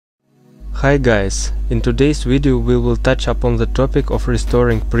Hi guys, in today's video we will touch upon the topic of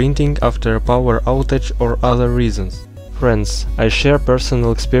restoring printing after a power outage or other reasons. Friends, I share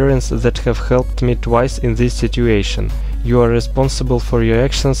personal experience that have helped me twice in this situation. You are responsible for your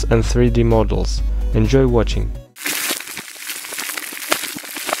actions and 3D models. Enjoy watching.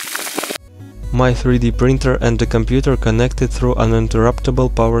 My 3D printer and the computer connected through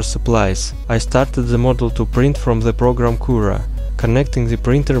uninterruptible power supplies. I started the model to print from the program Cura, connecting the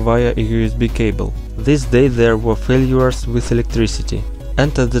printer via a USB cable. This day there were failures with electricity,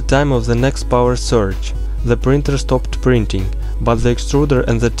 and at the time of the next power surge, the printer stopped printing, but the extruder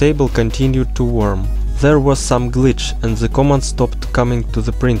and the table continued to warm. There was some glitch and the command stopped coming to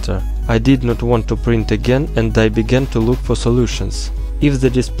the printer. I did not want to print again and I began to look for solutions. If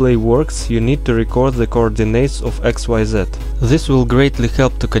the display works, you need to record the coordinates of XYZ. This will greatly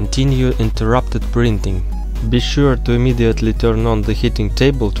help to continue interrupted printing. Be sure to immediately turn on the heating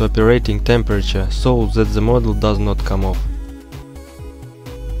table to operating temperature so that the model does not come off.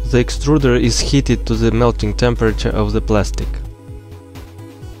 The extruder is heated to the melting temperature of the plastic.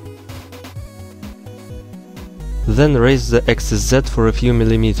 Then raise the axis Z for a few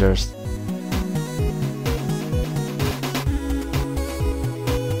millimeters.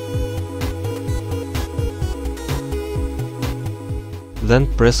 Then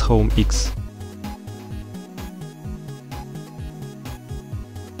press Home X.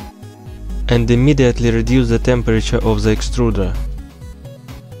 And immediately reduce the temperature of the extruder.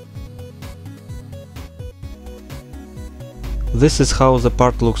 This is how the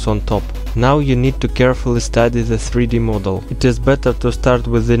part looks on top. Now you need to carefully study the 3D model. It is better to start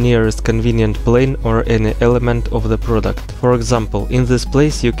with the nearest convenient plane or any element of the product. For example, in this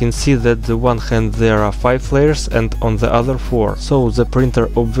place you can see that the one hand there are 5 layers and on the other 4, so the printer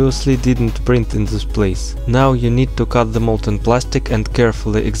obviously didn't print in this place. Now you need to cut the molten plastic and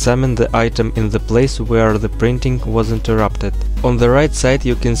carefully examine the item in the place where the printing was interrupted. On the right side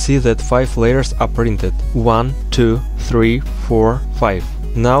you can see that 5 layers are printed. 1, 2, 3, 4, 5.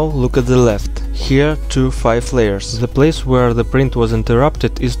 Now look at the left. Here 5 layers. The place where the print was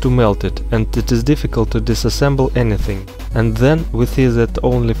interrupted is too melted and it is difficult to disassemble anything. And then we see that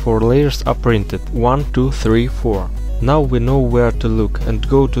only 4 layers are printed. 1, 2, 3, 4. Now we know where to look and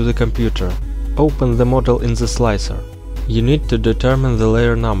go to the computer. Open the model in the slicer. You need to determine the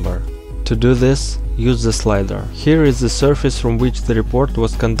layer number. To do this, use the slider. Here is the surface from which the report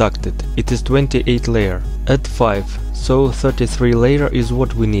was conducted. It is 28 layer. Add 5, so 33 layer is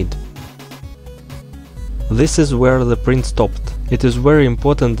what we need. This is where the print stopped. It is very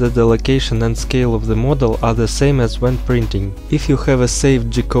important that the location and scale of the model are the same as when printing. If you have a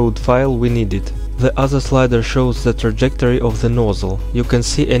saved G-code file, we need it. The other slider shows the trajectory of the nozzle. You can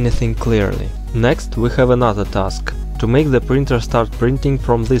see anything clearly. Next, we have another task. To make the printer start printing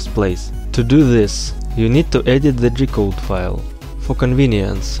from this place. To do this, you need to edit the G-code file. For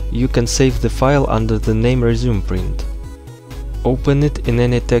convenience, you can save the file under the name Resume Print. Open it in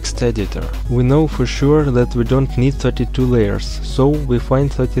any text editor. We know for sure that we don't need 32 layers, so we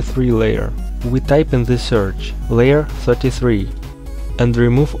find 33 layer. We type in the search, layer 33, and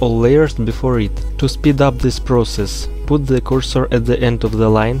remove all layers before it. To speed up this process, put the cursor at the end of the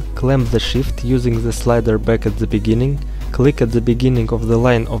line, clamp the shift using the slider back at the beginning, click at the beginning of the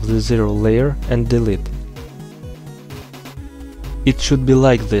line of the 0 layer and delete. It should be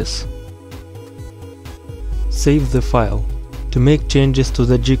like this. Save the file. To make changes to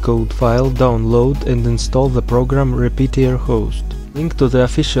the G-code file, download and install the program RtQfXg. Link to the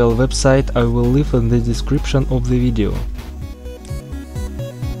official website I will leave in the description of the video.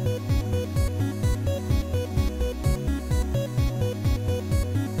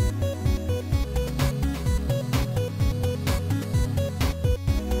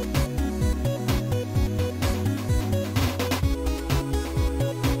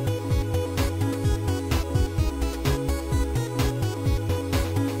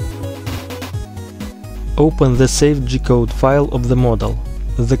 Open the saved G-code file of the model.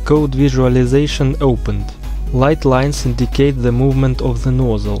 The code visualization opened. Light lines indicate the movement of the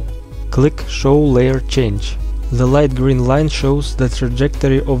nozzle. Click Show Layer Change. The light green line shows the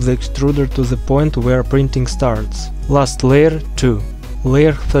trajectory of the extruder to the point where printing starts. Last layer 2.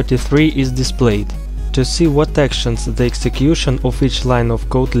 Layer 33 is displayed. To see what actions the execution of each line of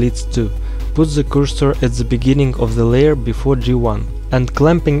code leads to, put the cursor at the beginning of the layer before G1, and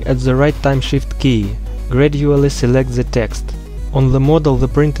clamping at the right time shift key. Gradually select the text. On the model the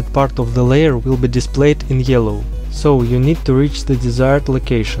printed part of the layer will be displayed in yellow, so you need to reach the desired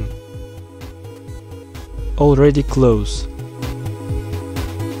location. Already close.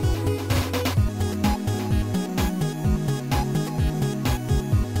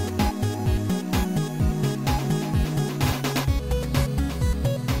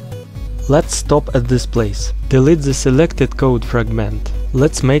 Let's stop at this place. Delete the selected code fragment.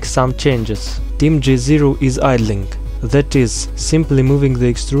 Let's make some changes. Team G0 is idling. That is, simply moving the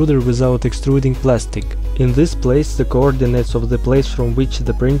extruder without extruding plastic. In this place, the coordinates of the place from which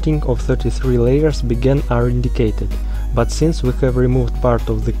the printing of 33 layers began are indicated. But since we have removed part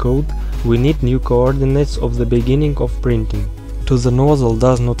of the code, we need new coordinates of the beginning of printing. To the nozzle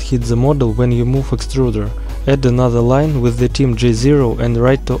does not hit the model when you move extruder. Add another line with the team G0 and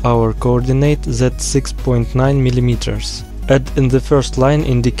write to our coordinate Z6.9 mm. Add in the first line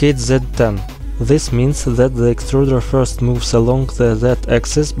indicate Z10. This means that the extruder first moves along the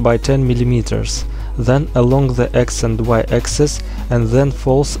Z-axis by 10 mm, then along the X and Y axis, and then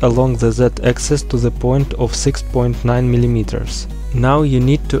falls along the Z-axis to the point of 6.9 mm. Now you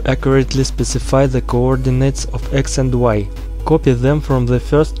need to accurately specify the coordinates of X and Y. Copy them from the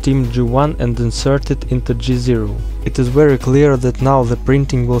first team G1 and insert it into G0. It is very clear that now the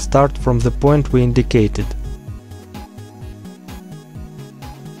printing will start from the point we indicated.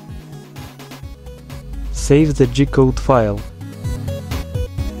 Save the G-code file.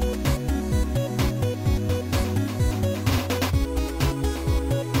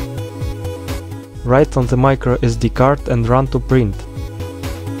 Write on the micro SD card and run to print.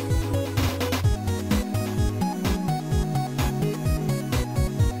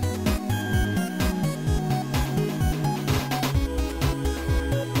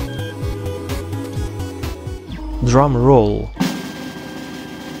 Drum roll.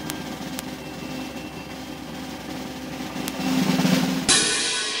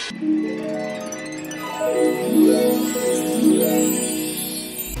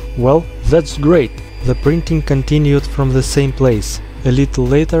 Well, that's great. The printing continued from the same place. A little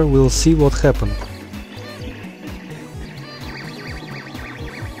later we'll see what happened.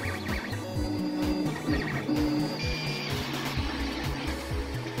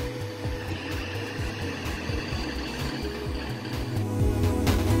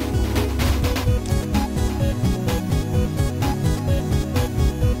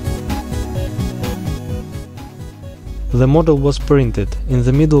 The model was printed. In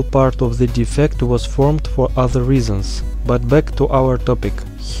the middle part of the defect was formed for other reasons. But back to our topic.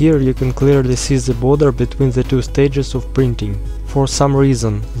 Here you can clearly see the border between the two stages of printing. For some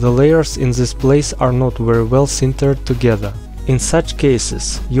reason, the layers in this place are not very well sintered together. In such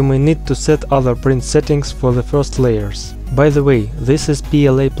cases, you may need to set other print settings for the first layers. By the way, this is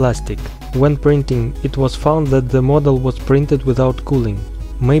PLA plastic. When printing, it was found that the model was printed without cooling.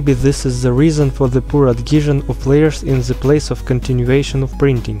 Maybe this is the reason for the poor adhesion of layers in the place of continuation of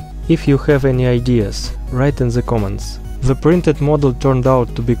printing. If you have any ideas, write in the comments. The printed model turned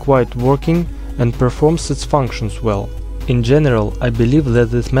out to be quite working and performs its functions well. In general, I believe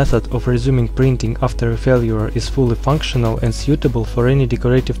that this method of resuming printing after a failure is fully functional and suitable for any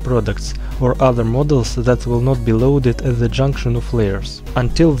decorative products or other models that will not be loaded at the junction of layers.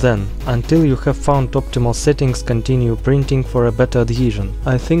 Until then, until you have found optimal settings, continue printing for a better adhesion.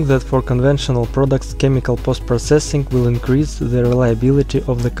 I think that for conventional products, chemical post-processing will increase the reliability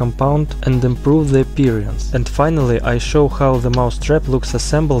of the compound and improve the appearance. And finally, I show how the mouse trap looks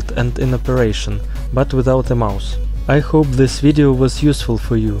assembled and in operation, but without a mouse. I hope this video was useful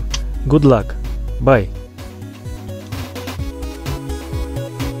for you. Good luck. Bye.